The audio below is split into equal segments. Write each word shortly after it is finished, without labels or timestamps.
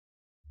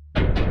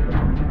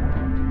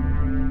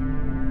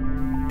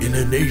In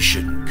a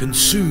nation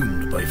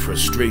consumed by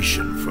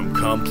frustration from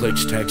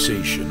complex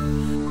taxation,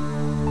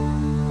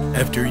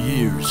 after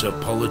years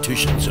of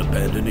politicians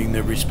abandoning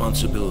their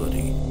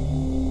responsibility,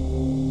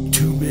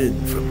 two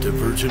men from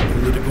divergent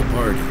political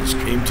parties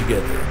came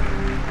together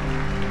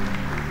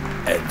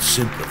and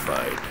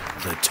simplified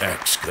the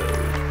tax code.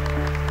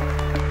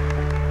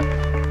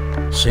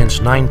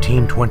 Since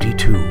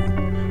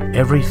 1922,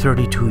 every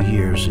 32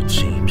 years it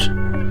seems,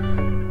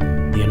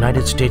 the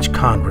United States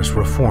Congress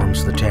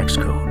reforms the tax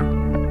code.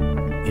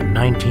 In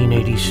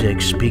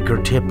 1986,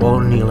 Speaker Tip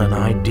O'Neill and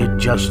I did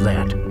just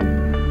that,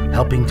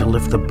 helping to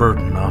lift the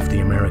burden off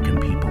the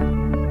American people.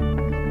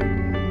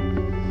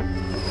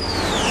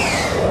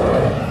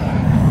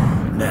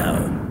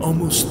 Now,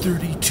 almost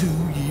 32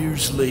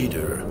 years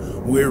later,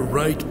 we're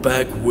right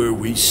back where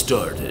we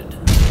started.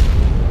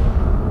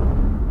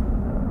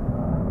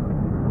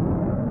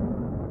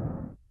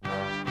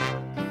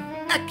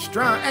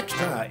 Extra,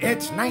 extra,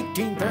 it's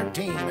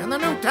 1913, and the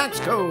new tax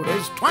code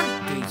is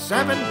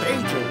 27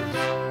 pages.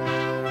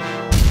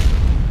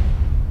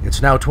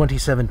 It's now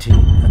 2017,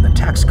 and the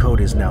tax code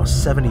is now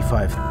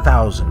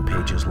 75,000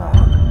 pages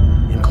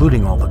long,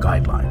 including all the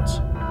guidelines.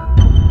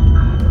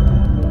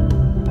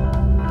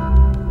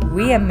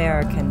 We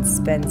Americans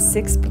spend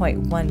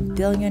 6.1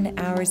 billion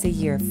hours a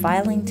year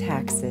filing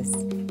taxes.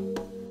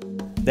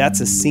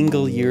 That's a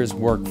single year's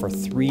work for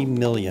 3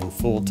 million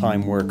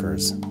full-time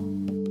workers.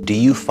 Do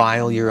you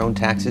file your own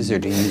taxes or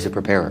do you use a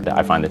preparer?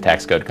 I find the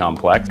tax code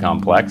complex.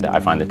 I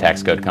find the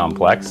tax code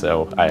complex,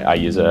 so I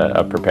use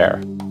a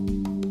preparer.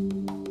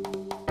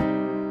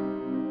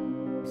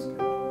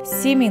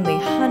 Seemingly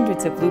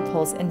hundreds of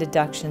loopholes and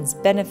deductions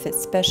benefit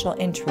special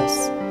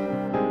interests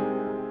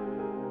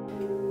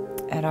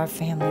at our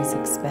family's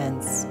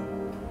expense.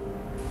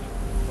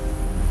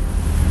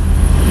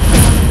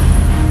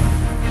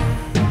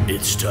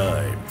 It's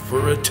time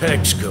for a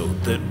tax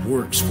code that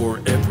works for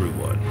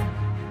everyone.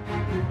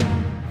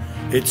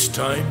 It's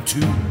time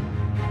to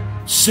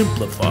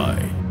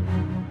simplify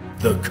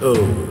the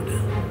code.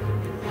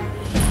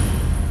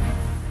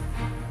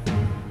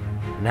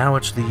 Now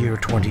it's the year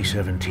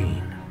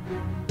 2017.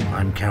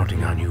 I'm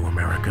counting on you,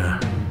 America.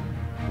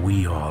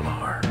 We all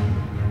are.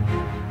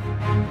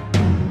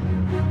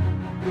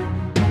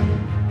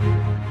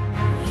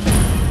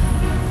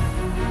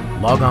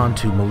 Log on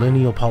to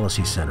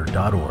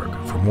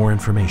millennialpolicycenter.org for more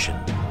information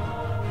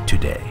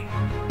today.